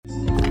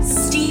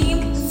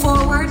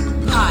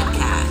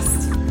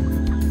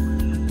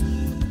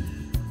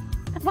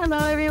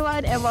Hello,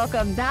 everyone, and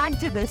welcome back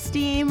to the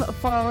STEAM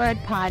Forward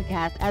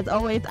podcast. As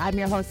always, I'm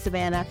your host,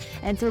 Savannah,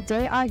 and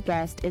today our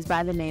guest is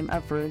by the name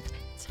of Ruth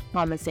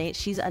Thomasate.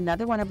 She's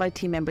another one of our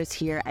team members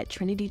here at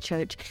Trinity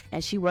Church,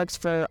 and she works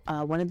for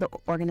one of the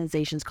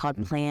organizations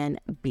called Plan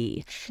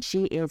B.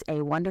 She is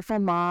a wonderful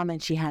mom,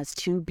 and she has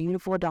two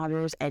beautiful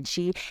daughters, and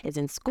she is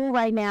in school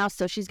right now,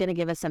 so she's going to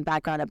give us some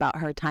background about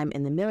her time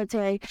in the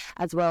military,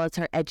 as well as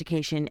her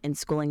education and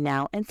schooling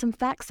now, and some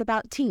facts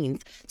about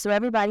teens. So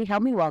everybody,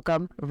 help me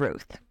welcome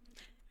Ruth.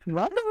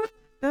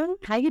 Welcome.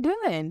 How you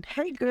doing?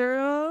 Hey,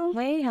 girl.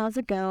 Hey, how's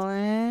it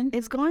going?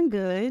 It's going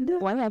good.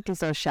 Why are you acting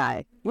so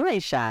shy? You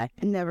ain't shy.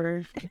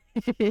 Never.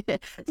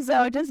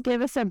 So just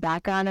give us some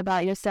background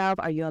about yourself.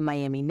 Are you a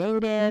Miami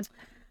native?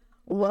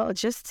 Well,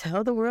 just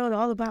tell the world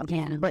all about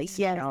me. But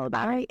yeah,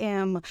 I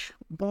am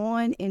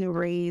born and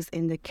raised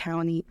in the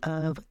county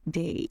of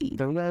Dade.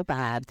 Real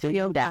bad.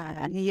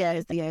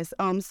 Yes.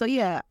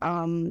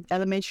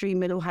 Elementary,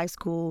 middle, high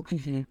school.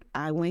 Mm-hmm.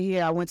 I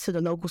went to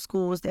the local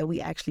schools that we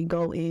actually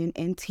go in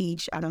and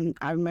teach.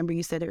 I remember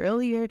you said it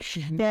earlier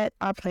that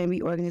our Plan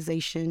B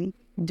organization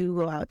do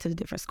go out to the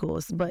different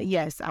schools. But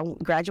yes, I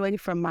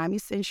graduated from Miami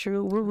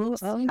Central.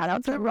 Shout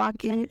out to the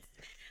Rockets.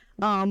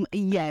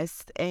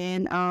 Yes,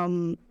 and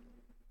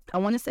I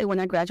want to say when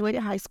I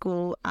graduated high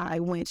school, I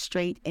went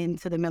straight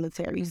into the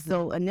military.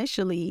 So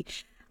initially,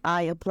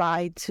 I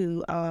applied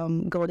to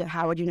go to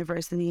Howard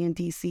University in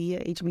D.C.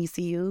 at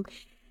HBCU.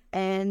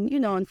 And,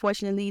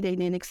 unfortunately, they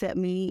didn't accept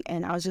me.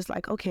 And I was just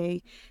like,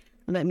 okay,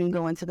 let me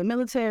go into the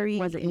military.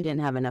 Was it you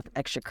didn't have enough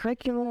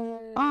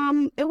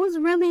extracurricular? It was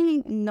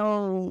really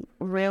no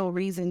real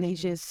reason. They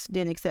just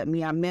didn't accept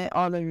me. I met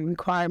all the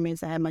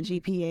requirements. I had my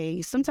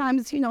GPA.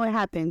 Sometimes, it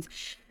happens.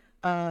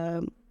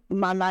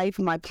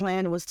 My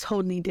plan was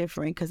totally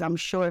different because I'm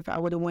sure if I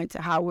would have went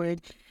to Howard,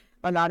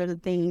 a lot of the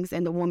things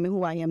and the woman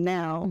who I am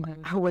now,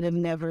 I would have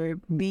never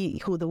be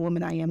who the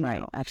woman I am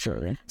now.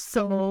 Absolutely.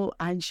 So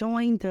I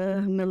joined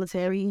the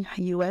military,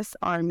 U.S.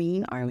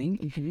 Army.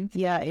 Mm-hmm.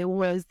 Yeah, it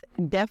was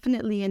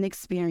definitely an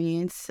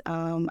experience.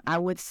 I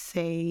would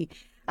say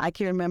I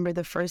can remember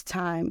the first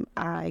time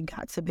I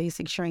got to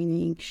basic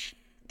training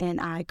and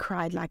I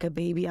cried like a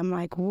baby. I'm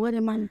like, what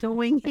am I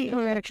doing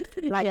here?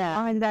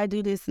 Why did I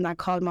do this? And I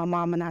called my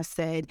mom and I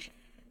said,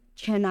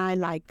 can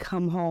I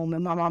come home?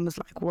 And my mom was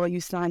like, well, you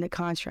signed a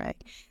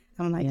contract.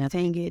 I'm like,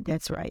 dang it,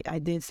 that's right. I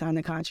did sign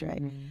a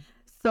contract. Mm-hmm.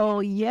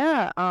 So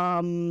yeah,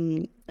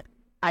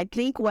 I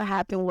think what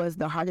happened was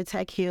the heart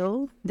attack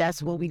hill.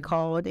 That's what we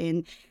called.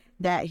 And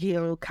that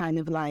hill kind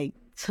of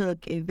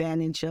took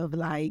advantage of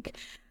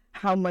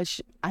how much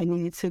I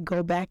needed to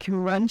go back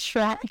and run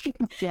track.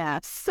 Yeah.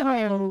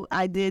 So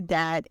I did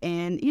that.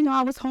 And,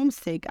 I was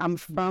homesick. I'm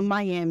from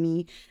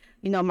Miami.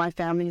 My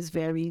family is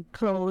very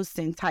close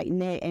and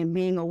tight-knit. And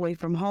being away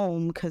from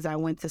home, because I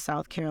went to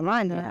South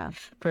Carolina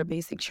for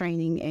basic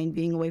training, and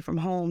being away from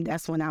home,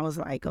 that's when I was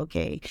like,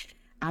 okay,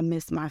 I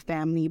miss my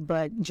family.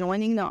 But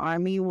joining the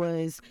Army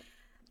was,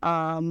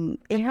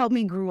 it helped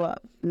me grow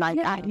up.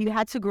 You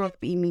had to grow up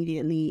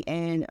immediately.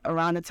 And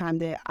around the time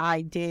that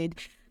I did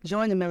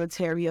join the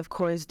military, of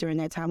course, during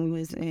that time we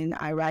was in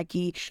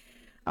Iraqi,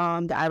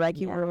 the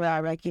Iraqi War,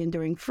 Iraqi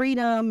Enduring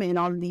Freedom, and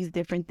all of these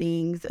different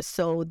things.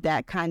 So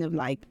that kind of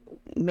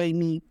made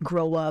me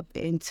grow up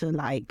into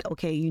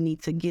okay, you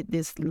need to get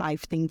this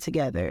life thing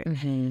together.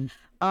 Mm-hmm.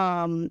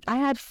 I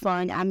had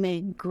fun. I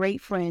made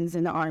great friends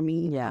in the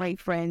Army. Yeah. Great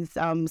friends.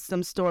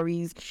 Some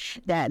stories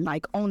that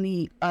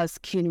only us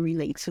can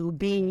relate to.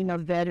 Being a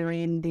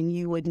veteran, then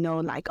you would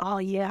know I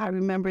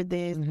remember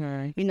this.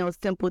 Mm-hmm.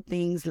 Simple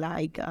things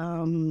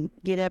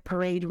get at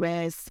parade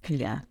rest.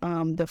 Yeah.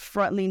 The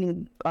front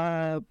leaning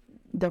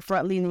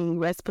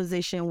rest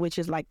position, which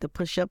is the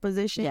push-up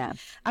position. Yeah.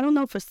 I don't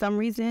know, for some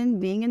reason,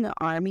 being in the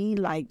Army,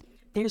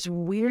 there's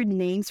weird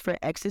names for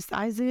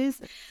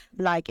exercises.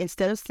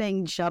 Instead of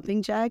saying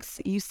jumping jacks,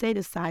 you say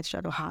the side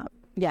shuttle hop.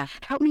 Yeah.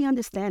 Help me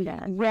understand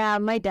that. Yeah,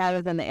 my dad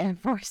was in the Air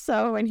Force,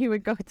 so when he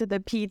would go to the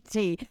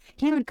PT,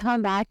 he would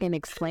come back and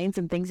explain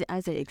some things.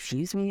 I said,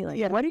 excuse me?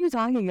 What are you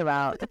talking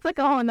about? It's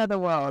a whole nother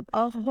world.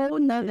 A whole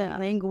nother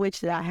language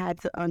that I had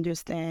to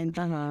understand.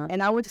 Uh-huh.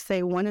 And I would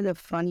say one of the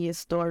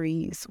funniest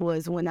stories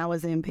was when I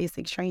was in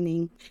basic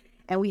training.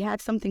 And we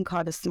had something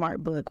called a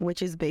SMART book,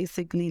 which is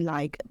basically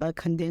a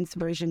condensed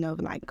version of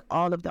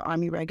all of the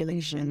Army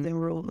regulations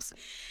and rules.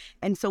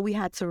 And so we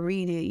had to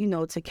read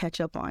it, to catch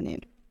up on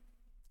it.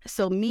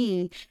 So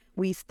we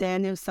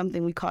stand in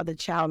something we call the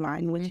chow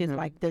line, which is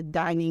the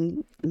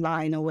dining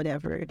line or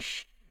whatever.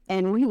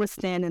 And we would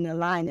stand in the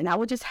line, and I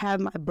would just have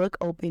my book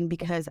open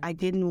because I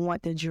didn't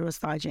want the drill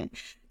sergeant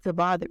to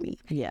bother me.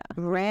 Yeah.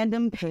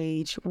 Random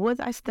page. Was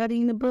I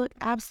studying the book?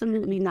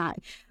 Absolutely not.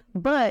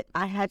 But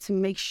I had to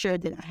make sure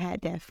that I had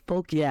that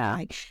focus. Yeah.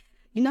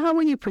 You know how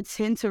when you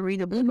pretend to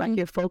read a book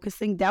you're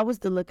focusing? That was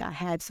the look I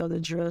had so the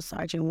drill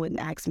sergeant wouldn't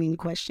ask me any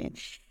question.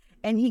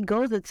 And he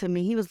goes up to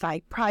me. He was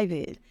like,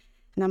 private.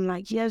 And I'm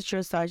like, yes,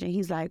 drill sergeant.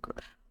 He's like,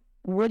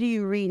 what are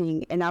you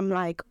reading? And I'm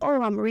like,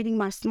 oh, I'm reading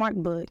my SMART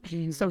book.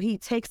 So he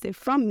takes it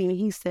from me.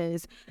 He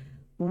says,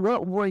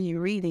 what were you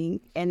reading?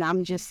 And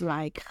I'm just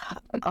like,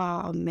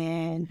 oh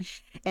man.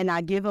 And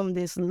I give him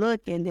this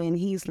look, and then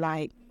he's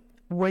like,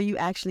 were you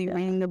actually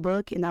reading the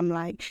book? And I'm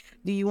like,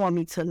 do you want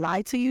me to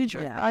lie to you,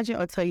 Sergeant,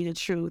 or tell you the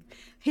truth?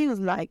 He was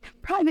like,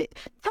 Private,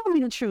 tell me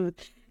the truth.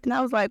 And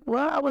I was like,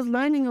 well, I was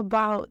learning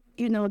about,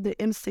 the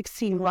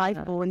M16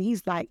 rifle. And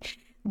he's like,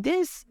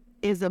 this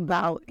is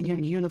about your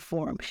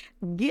uniform.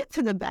 Get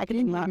to the back of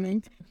the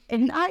line.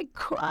 And I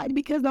cried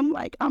because I'm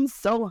like, I'm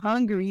so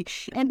hungry.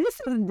 And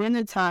this is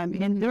dinner time.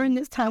 And during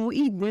this time, we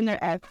eat dinner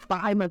at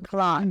 5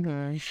 o'clock.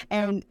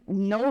 And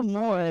no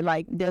more,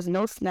 like, there's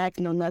no snacks,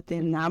 no nothing.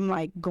 And I'm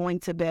like going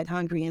to bed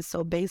hungry. And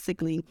so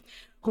basically,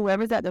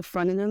 whoever's at the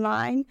front of the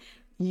line,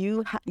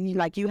 you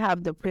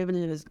have the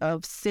privilege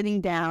of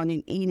sitting down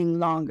and eating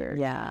longer.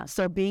 Yeah.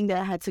 So being that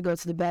I had to go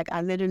to the back,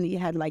 I literally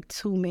had like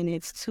 2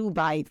 minutes, 2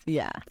 bites.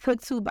 Yeah.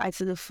 Took 2 bites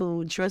of the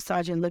food. Drill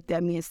sergeant looked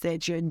at me and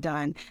said, "You're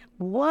done."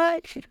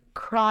 What?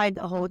 Cried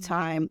the whole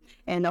time.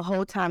 And the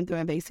whole time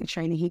during basic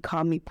training, he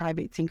called me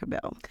Private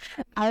Tinkerbell.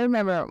 I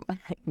remember,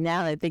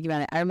 now that I think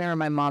about it, I remember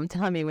my mom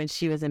telling me when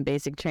she was in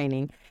basic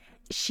training,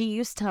 she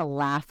used to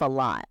laugh a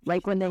lot,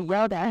 like when they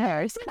yelled at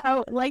her.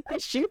 So, like,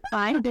 she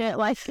find it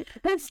like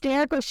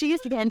hysterical. She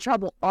used to get in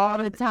trouble all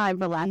the time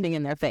for laughing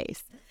in their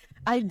face.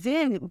 I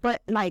did,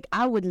 but like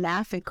I would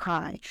laugh and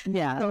cry.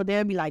 Yeah. So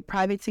they'd be like,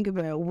 Private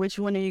Tinkerbell, which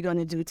one are you going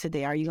to do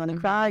today? Are you going to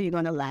cry? Or are you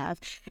going to laugh?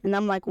 And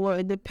I'm like, well,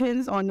 it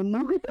depends on the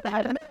mood.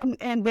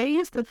 And they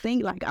used to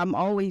think like I'm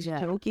always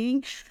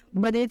joking,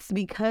 but it's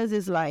because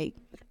it's like,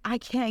 I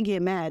can't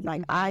get mad.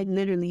 Like, I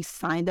literally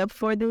signed up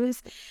for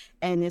this.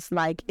 And it's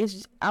like,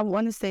 I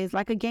want to say it's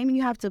like a game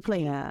you have to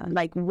play.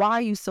 Like, why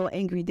are you so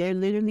angry? They're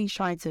literally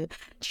trying to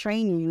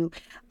train you,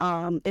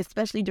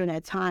 especially during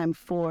that time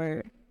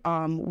for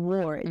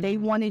war. They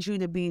wanted you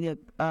to be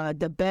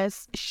the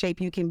best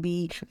shape you can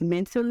be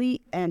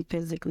mentally and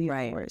physically,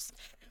 of course.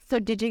 So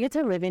did you get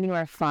to live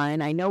anywhere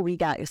fun? I know we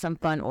got some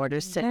fun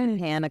orders to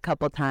Japan a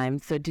couple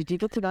times. So did you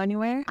get to go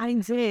anywhere? I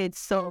did.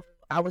 So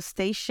I was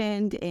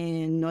stationed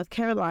in North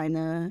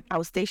Carolina. I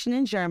was stationed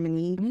in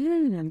Germany.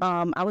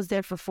 I was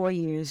there for 4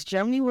 years.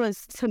 Germany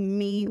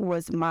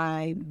was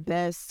my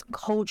best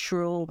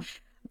cultural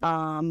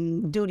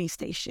duty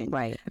station,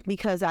 right?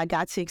 Because I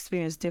got to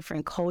experience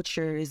different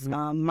cultures.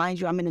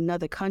 Mind you, I'm in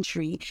another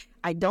country.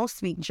 I don't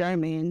speak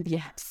German,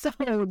 so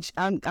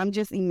I'm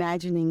just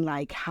imagining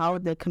like how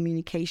the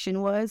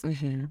communication was.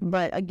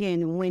 But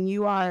again, when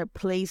you are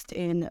placed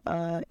in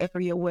an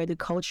area where the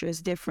culture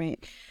is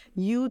different,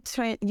 you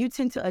tend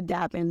to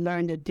adapt and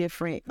learn the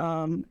different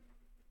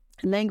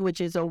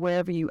languages or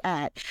wherever you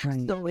at.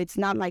 Right. So it's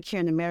not like here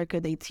in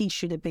America they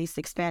teach you the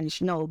basic Spanish.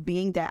 No,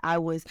 being that I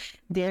was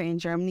there in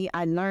Germany,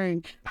 I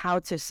learned how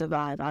to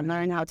survive. I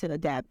learned how to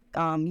adapt.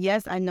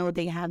 Yes, I know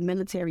they have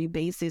military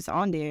bases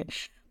on there,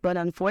 but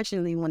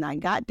unfortunately when I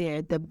got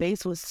there, the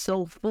base was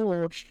so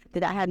full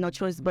that I had no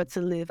choice but to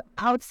live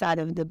outside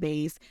of the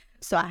base.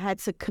 So I had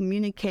to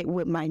communicate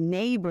with my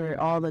neighbor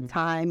all the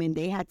time, and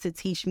they had to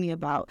teach me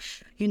about,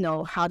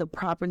 how to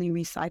properly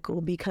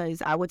recycle,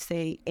 because I would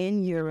say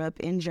in Europe,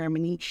 in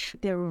Germany,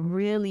 they're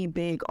really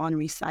big on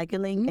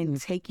recycling and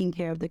taking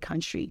care of the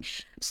country.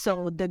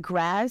 So the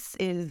grass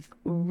is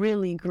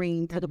really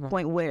green to the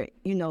point where,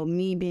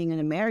 me being an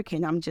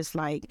American, I'm just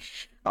like,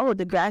 oh,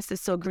 the grass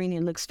is so green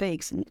it looks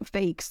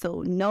fake.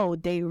 So no,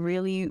 they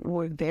really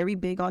were very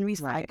big on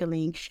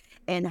recycling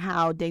and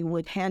how they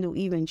would handle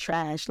even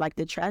trash. Like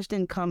the trash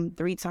didn't come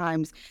 3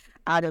 times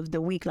out of the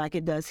week like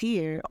it does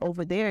here.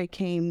 Over there, it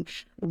came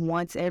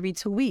once every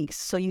 2 weeks.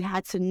 So you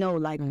had to know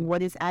like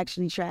what is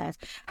actually trash.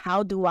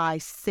 How do I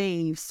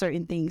save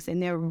certain things?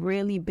 And they're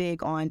really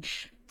big on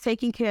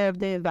taking care of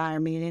the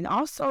environment, and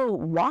also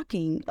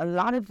walking, a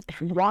lot of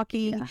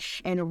walking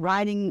and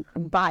riding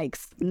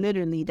bikes.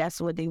 Literally,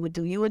 that's what they would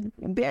do. You would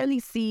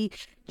barely see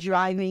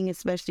driving,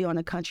 especially on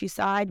the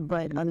countryside,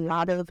 but a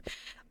lot of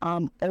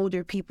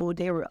older people,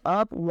 they were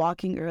up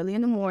walking early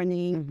in the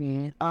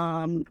morning,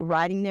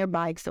 riding their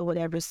bikes or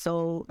whatever.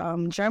 So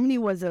Germany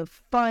was a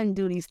fun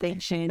duty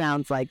station.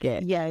 Sounds like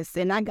it. Yes,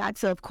 and I got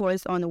to, of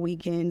course, on the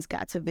weekends,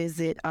 got to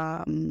visit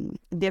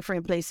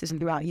different places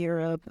throughout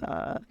Europe,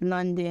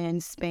 London,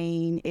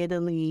 Spain,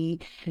 Italy,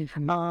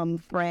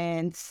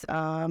 France.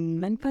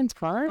 And fun's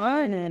fun.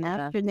 And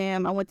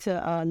Amsterdam. I went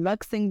to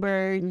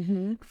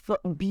Luxembourg.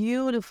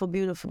 Beautiful,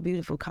 beautiful,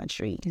 beautiful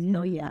country.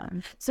 So yeah.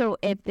 So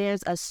if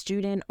there's a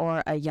student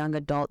or a young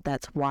adult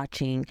that's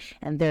watching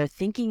and they're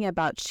thinking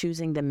about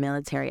choosing the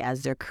military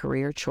as their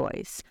career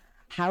choice,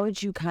 how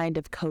would you kind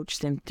of coach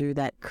them through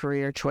that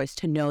career choice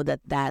to know that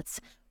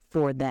that's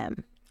for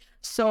them?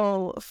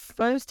 So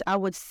first, I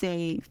would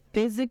say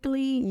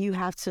physically, you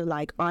have to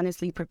like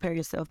honestly prepare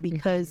yourself,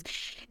 because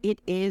it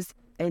is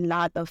a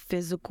lot of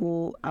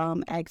physical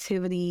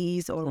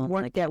activities or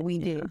work that we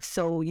did.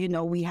 So,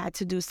 we had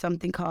to do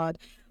something called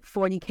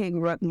 40K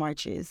ruck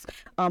marches,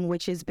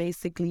 which is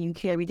basically you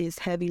carry this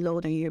heavy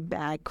load on your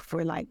back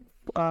for like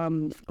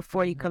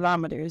 40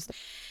 kilometers.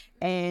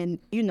 And,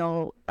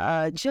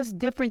 just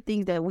different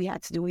things that we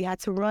had to do. We had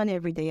to run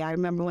every day. I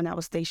remember when I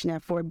was stationed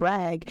at Fort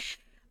Bragg,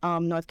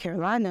 North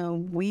Carolina,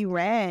 we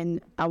ran,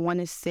 I want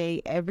to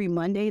say every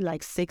Monday,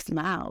 like 6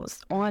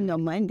 miles on a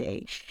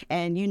Monday.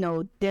 And, you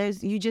know,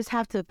 you just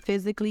have to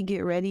physically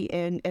get ready.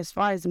 And as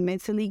far as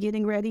mentally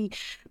getting ready,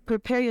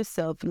 prepare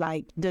yourself.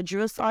 Like the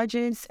drill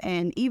sergeants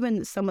and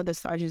even some of the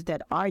sergeants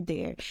that are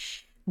there,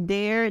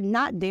 they're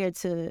not there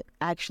to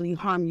actually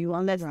harm you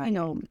unless, you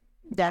know,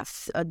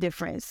 that's a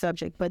different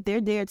subject, but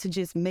they're there to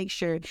just make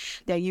sure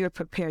that you're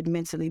prepared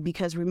mentally,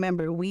 because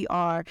remember, we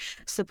are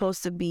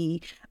supposed to be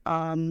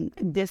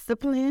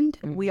disciplined.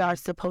 We are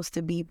supposed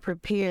to be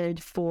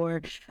prepared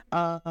for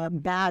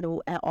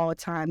battle at all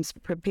times,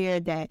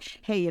 prepared that,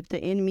 hey, if the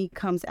enemy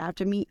comes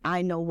after me,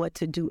 I know what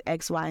to do,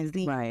 X, Y, and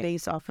Z,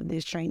 based off of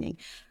this training.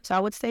 So I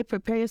would say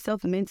prepare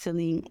yourself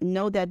mentally,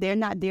 know that they're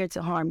not there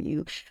to harm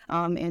you,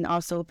 and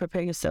also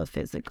prepare yourself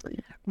physically.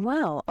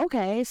 Wow.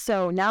 Okay.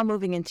 So now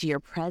moving into your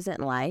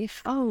present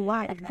life. Oh,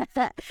 wow.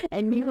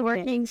 And you're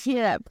working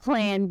here at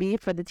Plan B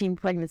for the teen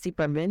pregnancy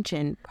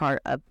prevention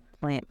part of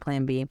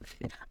Plan B.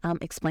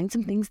 Explain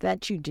some things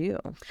that you do.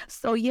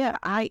 So yeah,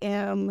 I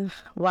am,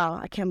 wow,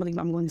 I can't believe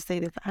I'm going to say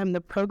this. I'm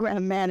the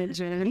program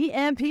manager of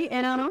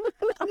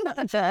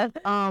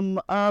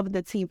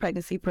the teen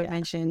pregnancy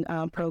prevention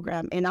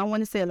program. And I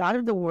want to say a lot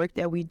of the work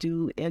that we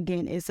do,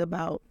 again, is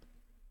about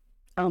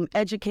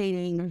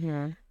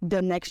educating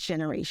the next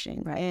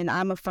generation. Right. And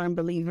I'm a firm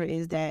believer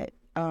is that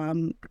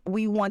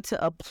we want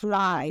to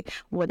apply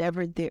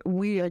whatever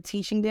we are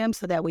teaching them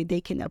so that way they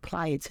can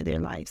apply it to their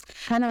lives.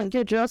 Kind of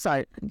your drill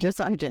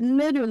sergeant.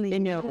 Literally,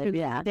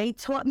 they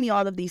taught me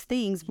all of these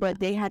things, but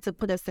they had to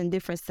put us in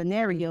different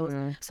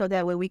scenarios so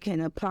that way we can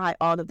apply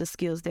all of the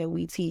skills that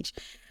we teach.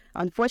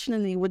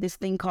 Unfortunately, with this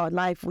thing called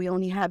life, we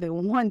only have it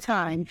one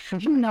time,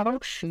 you know?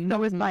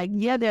 So it's like,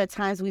 yeah, there are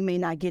times we may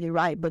not get it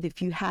right, but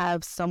if you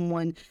have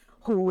someone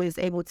who is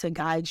able to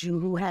guide you,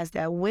 who has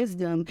that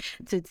wisdom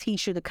to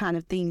teach you the kind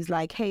of things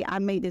like, hey, I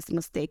made this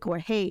mistake, or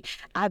hey,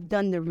 I've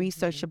done the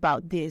research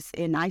about this,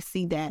 and I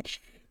see that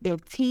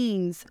if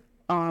teens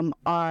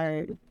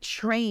are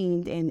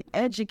trained and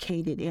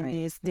educated in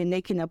this, then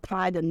they can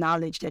apply the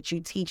knowledge that you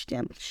teach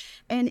them.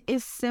 And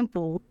it's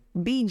simple.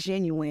 Be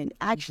genuine.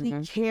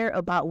 Actually care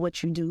about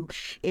what you do.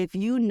 If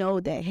you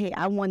know that, hey,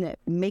 I want to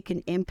make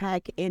an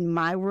impact in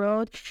my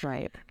world,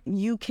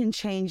 you can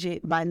change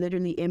it by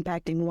literally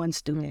impacting one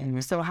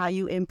student. So how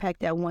you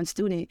impact that one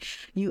student,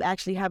 you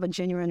actually have a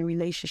genuine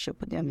relationship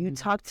with them. You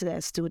talk to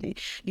that student.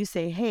 You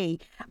say, hey,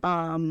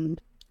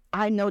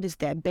 I noticed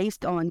that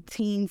based on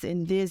teens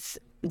in this,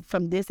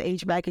 from this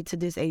age bracket to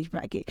this age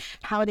bracket,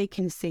 how they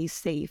can stay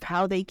safe,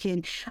 how they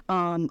can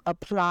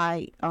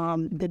apply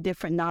the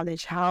different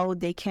knowledge, how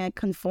they can't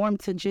conform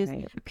to just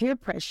peer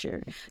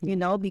pressure, you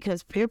know,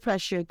 because peer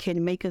pressure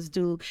can make us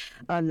do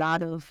a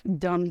lot of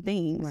dumb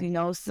things, you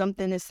know,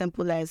 something as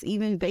simple as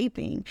even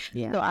vaping.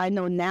 So I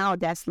know now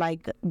that's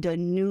like the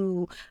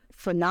new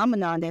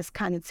phenomenon that's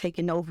kind of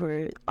taken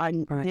over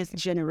this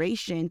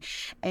generation,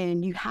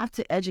 and you have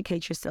to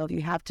educate yourself.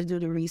 You have to do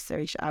the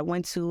research. I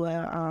went to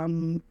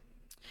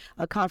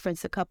a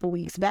conference a couple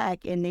weeks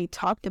back, and they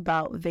talked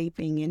about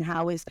vaping and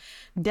how it's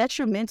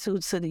detrimental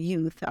to the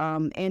youth.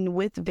 And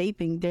with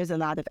vaping, there's a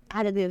lot of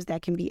additives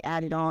that can be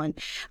added on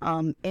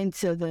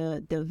into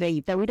the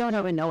vape that we don't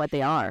even know what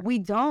they are. We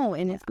don't,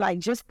 and it's like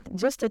just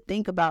to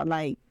think about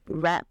like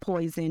rat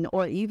poison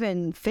or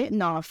even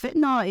fentanyl.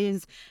 Fentanyl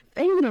is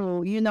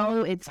fatal, you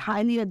know, it's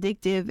highly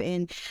addictive,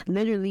 and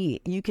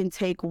literally you can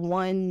take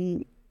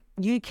one.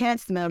 You can't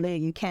smell it,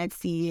 you can't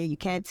see it, you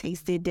can't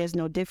taste it, there's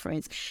no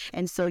difference.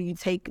 And so you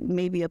take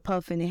maybe a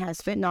puff and it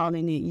has fentanyl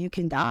in it, you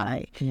can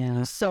die.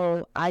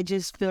 So I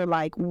just feel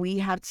like we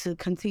have to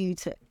continue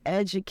to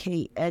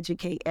educate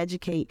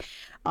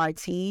our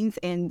teens.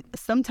 And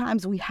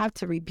sometimes we have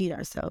to repeat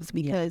ourselves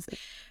because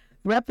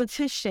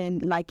repetition,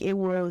 like, it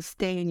will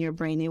stay in your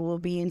brain. It will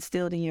be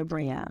instilled in your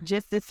brain.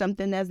 Just as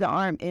something as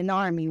in the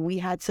Army, we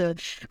had to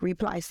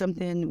reply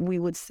something we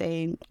would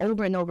say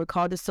over and over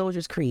called the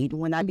Soldier's Creed.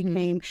 When I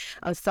became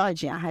a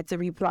sergeant, I had to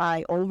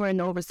reply over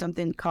and over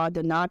something called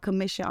the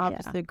Non-Commissioned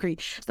Officer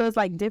Creed. So it's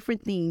like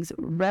different things.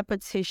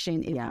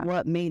 Repetition is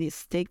what made it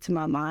stick to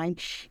my mind.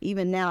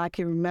 Even now, I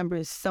can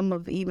remember some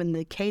of even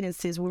the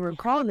cadences we were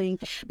calling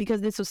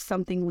because this was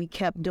something we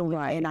kept doing.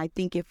 And I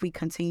think if we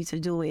continue to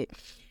do it,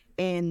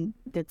 and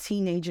the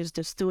teenagers,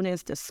 the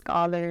students, the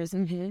scholars,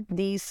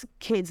 these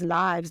kids'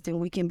 lives, then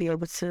we can be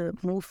able to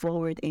move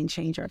forward and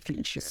change our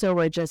future. So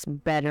we're just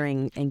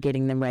bettering and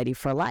getting them ready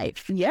for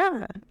life.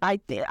 Yeah.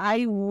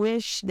 I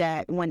wish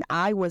that when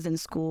I was in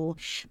school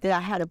that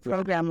I had a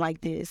program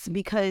like this,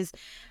 because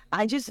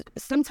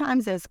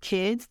sometimes as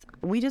kids,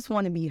 we just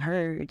want to be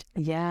heard.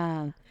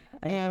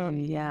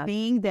 And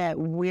being that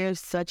we're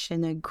such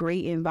in a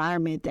great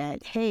environment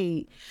that,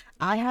 hey,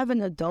 I have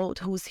an adult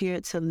who's here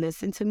to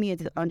listen to me and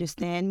to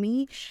understand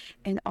me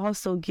and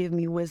also give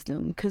me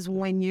wisdom. Because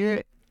when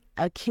you're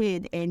a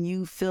kid and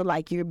you feel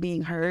like you're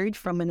being heard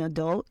from an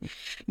adult,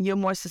 you're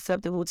more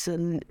susceptible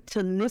to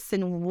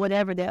listen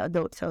whatever that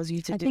adult tells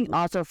you to do. I think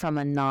also from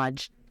a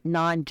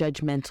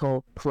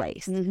non-judgmental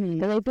place.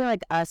 Because I feel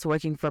like us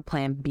working for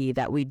Plan B,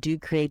 that we do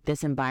create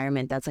this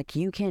environment that's like,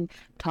 you can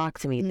talk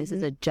to me. This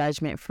is a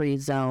judgment-free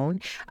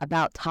zone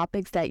about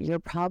topics that you're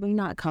probably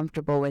not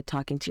comfortable with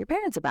talking to your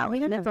parents about,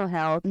 like mental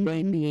health,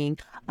 being,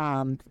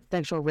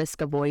 sexual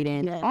risk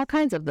avoidance, all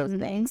kinds of those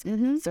things.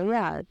 So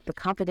yeah, the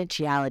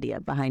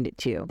confidentiality behind it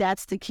too.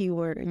 That's the key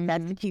word.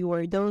 That's the key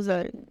word. Those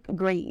are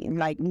great,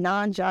 like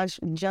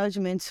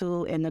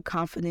non-judgmental and the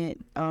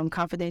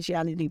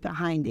confidentiality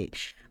behind it.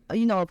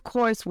 You know, of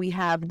course, we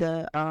have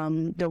the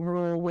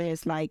rule where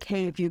it's like,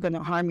 hey, if you're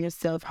gonna harm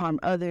yourself,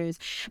 harm others,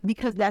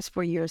 because that's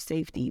for your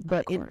safety.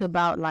 But it's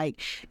about like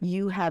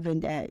you having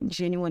that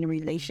genuine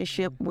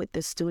relationship with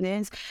the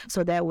students,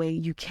 so that way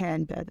you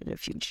can better the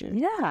future.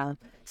 Yeah.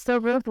 So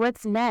Ruth,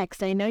 what's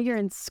next? I know you're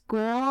in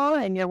school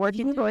and you're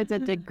working towards a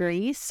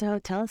degree. So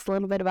tell us a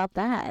little bit about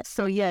that.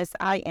 So yes,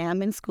 I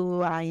am in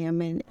school. I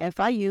am in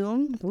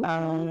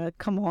FIU.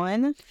 Come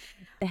on,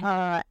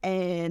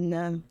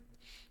 and.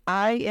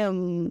 I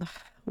am,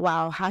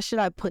 wow, how should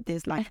I put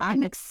this? Like,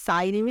 I'm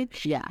excited,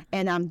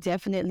 and I'm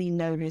definitely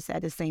nervous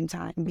at the same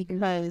time,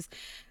 because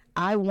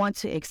I want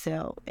to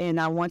excel, and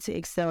I want to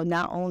excel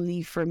not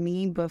only for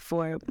me, but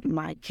for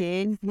my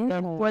kids,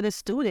 but for the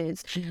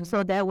students,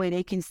 so that way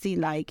they can see,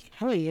 like,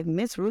 hey, if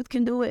Miss Ruth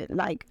can do it,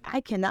 like,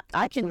 I can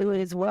do it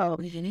as well.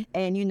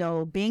 And, you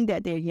know, being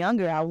that they're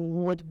younger, I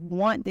would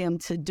want them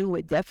to do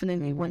it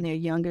definitely when they're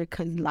younger,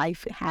 because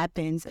life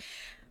happens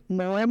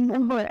more and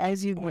more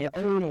as you get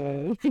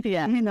older.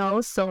 You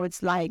know, so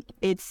it's like,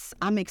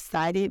 I'm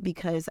excited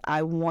because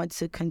I want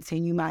to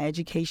continue my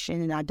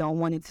education and I don't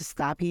want it to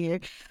stop here.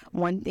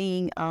 One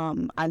thing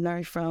I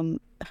learned from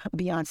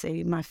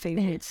Beyonce, my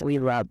favorite. We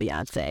love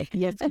Beyonce.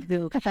 Yes, we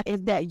do.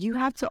 Is that you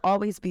have to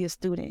always be a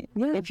student.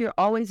 If you're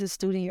always a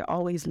student, you're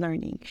always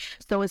learning.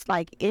 So it's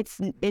like,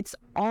 it's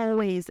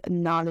always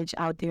knowledge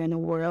out there in the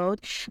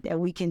world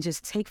that we can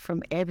just take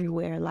from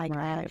everywhere. Like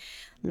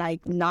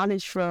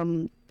knowledge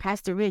from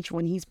Pastor Rich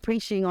when he's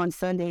preaching on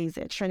Sundays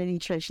at Trinity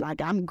Church.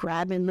 Like, I'm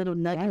grabbing little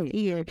nuggets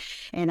here,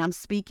 and I'm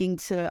speaking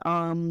to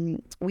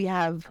we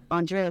have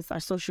Andreas,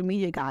 our social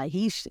media guy.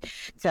 He's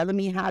telling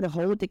me how to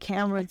hold the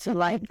camera to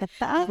like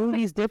do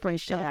these different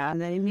shots.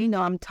 And you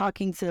know, I'm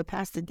talking to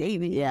Pastor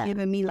David,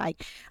 giving me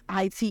like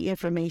IT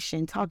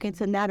information, talking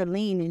to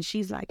Natalie, and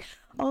she's like,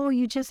 oh,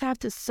 you just have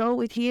to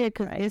sew it here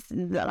because this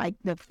is like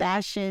the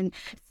fashion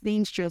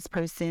seamstress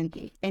person.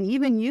 And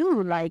even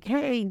you, like,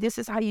 hey, this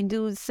is how you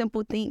do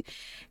simple things.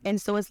 And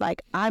so it's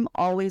like, I'm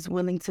always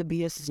willing to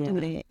be a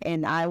student.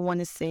 And I want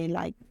to say,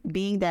 like,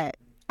 being that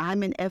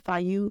I'm in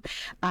FIU,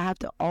 I have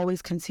to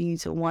always continue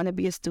to want to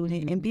be a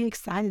student and be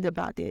excited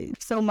about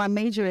it. So my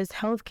major is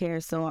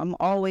healthcare, so I'm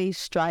always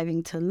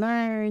striving to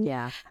learn.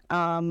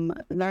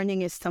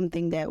 Learning is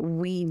something that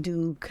we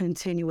do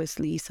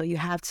continuously, so you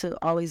have to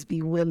always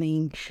be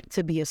willing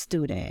to be a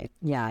student.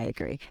 Yeah, I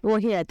agree. Well,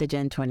 here at the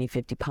Gen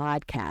 2050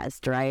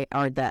 podcast, right,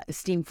 or the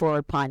STEAM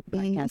Forward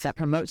podcast that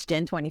promotes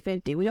Gen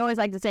 2050, we always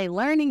like to say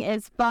learning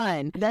is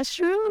fun. That's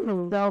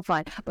true. So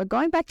fun. But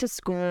going back to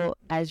school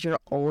as you're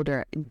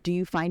older, do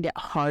you find it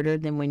harder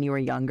than when you were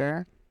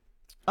younger?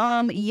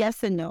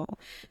 Yes and no.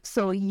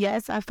 So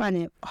yes, I find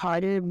it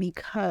harder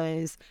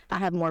because I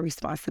have more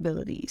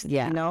responsibilities.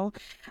 You know,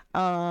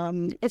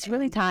 it's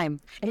really time.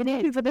 It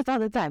is for this all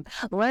the time.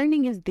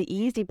 Learning is the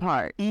easy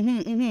part.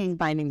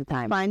 Finding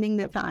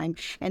the time.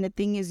 And the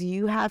thing is,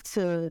 you have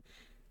to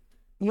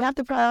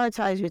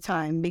prioritize your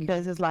time,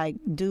 because it's like,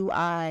 do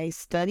I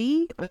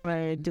study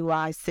or do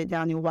I sit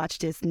down and watch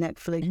this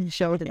Netflix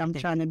show that I'm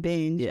trying to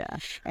binge?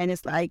 And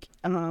it's like,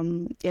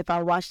 if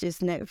I watch this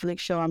Netflix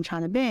show I'm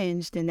trying to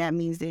binge, then that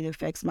means it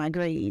affects my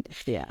grade.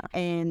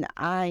 And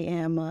I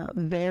am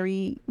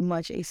very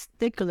much a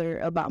stickler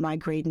about my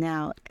grade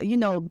now. You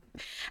know,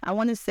 I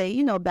want to say,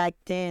 you know, back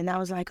then I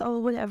was like, oh,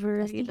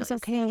 whatever, it's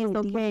okay.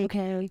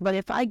 But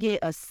if I get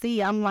a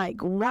C, I'm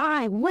like,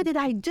 why? What did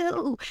I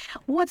do?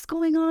 What's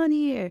going on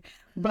here?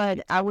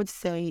 But I would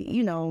say,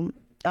 you know,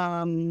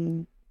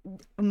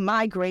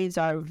 my grades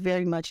are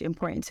very much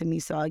important to me.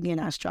 So again,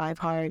 I strive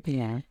hard.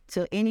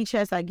 So any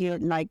chance I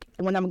get, like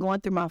when I'm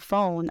going through my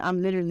phone,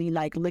 I'm literally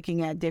like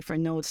looking at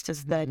different notes to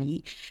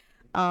study.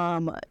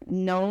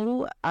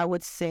 No, I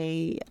would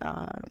say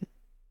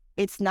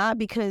it's not,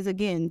 because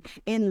again,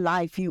 in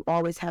life you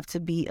always have to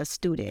be a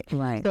student.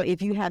 So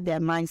if you have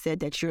that mindset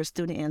that you're a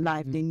student in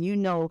life, then you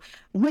know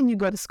when you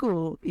go to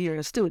school you're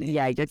a student.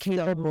 You're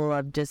capable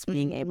of just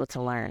being able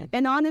to learn.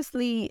 And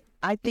honestly,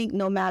 I think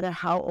no matter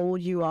how old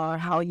you are,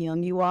 how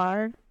young you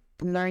are,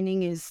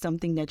 learning is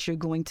something that you're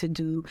going to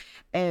do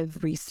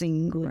every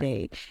single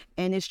day.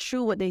 And it's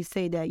true what they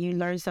say, that you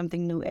learn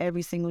something new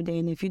every single day.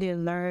 And if you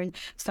didn't learn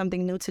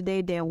something new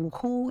today, then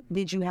who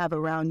did you have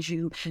around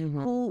you?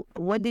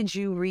 What did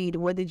you read?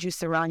 What did you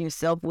surround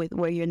yourself with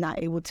where you're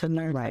not able to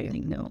learn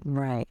something new?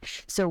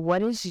 So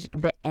what is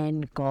the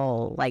end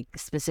goal? Like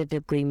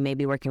specifically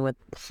maybe working with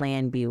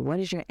Plan B, what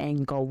is your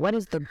end goal? What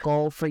is the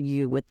goal for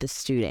you with the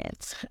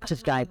students to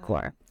Strive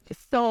Corps?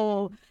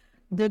 So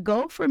the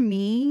goal for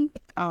me,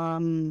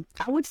 I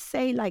would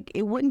say like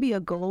it wouldn't be a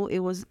goal.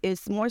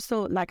 It's more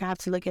so like I have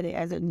to look at it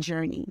as a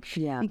journey.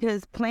 Yeah.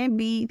 Because Plan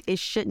B, it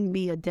shouldn't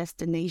be a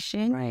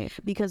destination. Right.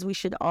 Because we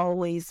should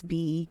always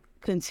be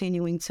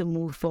continuing to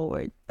move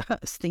forward,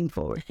 steam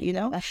forward, you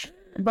know?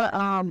 But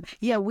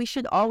yeah, we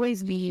should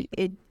always be,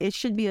 it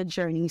should be a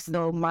journey.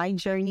 So my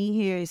journey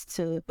here is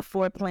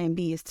for Plan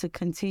B is to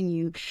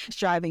continue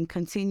striving,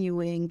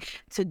 continuing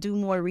to do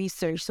more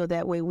research so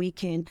that way we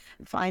can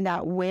find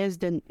out where's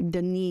the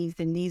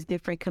needs in these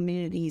different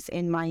communities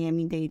in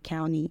Miami-Dade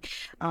County.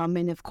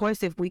 And of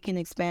course, if we can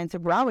expand to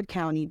Broward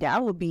County,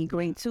 that would be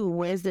great too.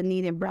 Where's the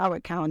need in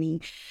Broward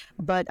County?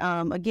 But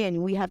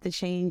again, we have to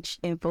change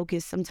and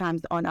focus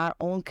sometimes on our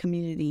own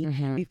community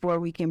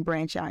before we can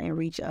branch out and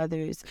reach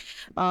others.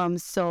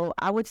 So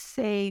I would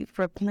say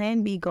for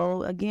Plan B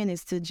goal, again,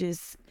 is to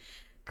just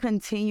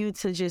continue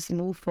to just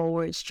move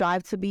forward,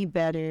 strive to be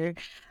better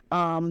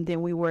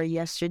than we were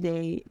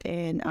yesterday.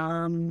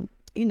 And,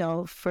 you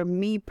know, for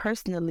me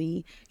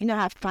personally, you know,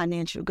 I have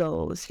financial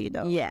goals, you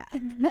know. Yeah.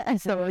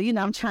 So, you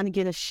know, I'm trying to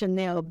get a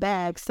Chanel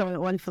bag. So in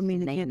order for me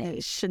to get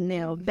a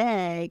Chanel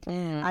bag,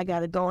 I got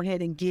to go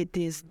ahead and get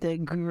this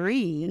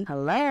degree.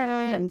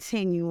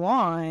 Continue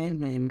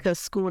on because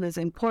school is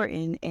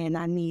important and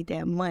I need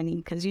that money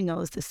because, you know,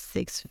 it's the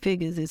 6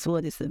 figures is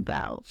what it's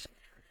about.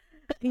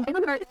 Yeah.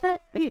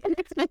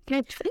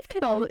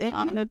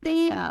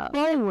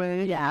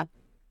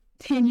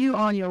 Continue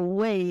on your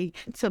way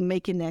to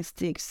making that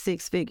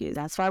 6 figures.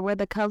 That's why we're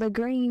the color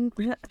green.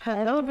 Come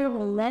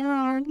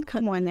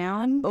on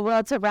now.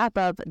 Well, to wrap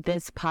up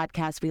this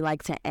podcast, we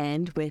like to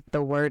end with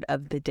the word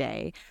of the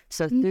day.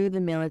 So through the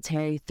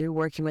military, through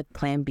working with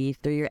Plan B,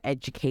 through your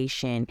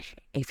education,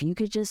 if you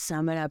could just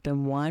sum it up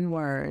in one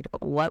word,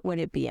 what would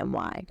it be and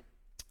why?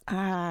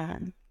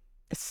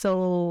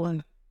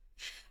 So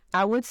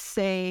I would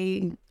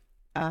say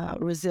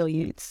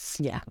resilience.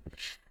 Yeah.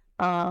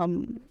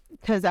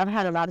 Because I've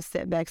had a lot of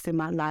setbacks in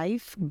my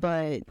life,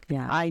 but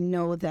I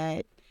know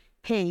that,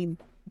 hey,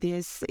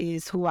 this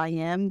is who I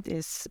am.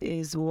 This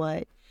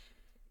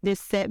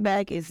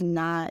setback is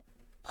not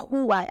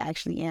who I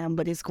actually am,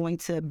 but it's going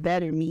to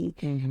better me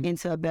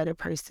into a better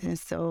person.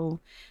 So,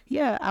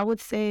 yeah, I would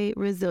say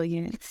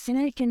resilience. And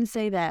I can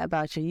say that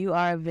about you. You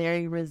are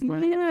very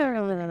resilient.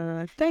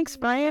 Yeah. Thanks,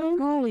 Brian.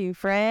 Call you,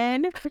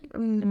 friend.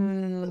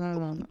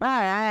 All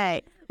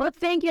right. Well,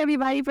 thank you,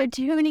 everybody, for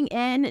tuning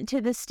in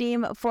to the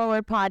Steam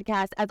Forward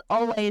podcast. As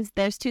always,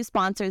 there's 2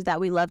 sponsors that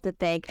we love to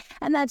thank,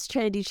 and that's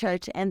Trinity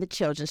Church and the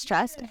Children's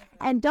Trust.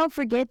 And don't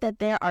forget that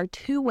there are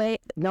 3 ways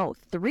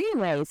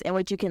in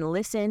which you can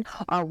listen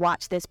or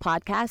watch this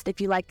podcast.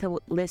 If you like to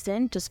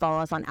listen, just follow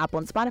us on Apple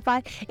and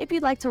Spotify. If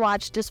you'd like to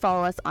watch, just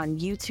follow us on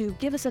YouTube.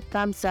 Give us a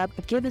thumbs up.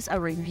 Give us a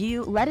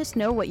review. Let us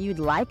know what you'd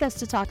like us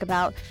to talk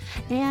about.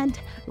 And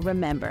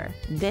remember,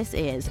 this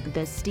is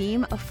the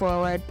Steam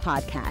Forward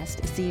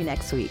podcast. See you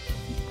next week.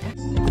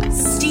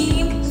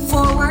 Steam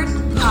Forward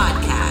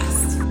Podcast.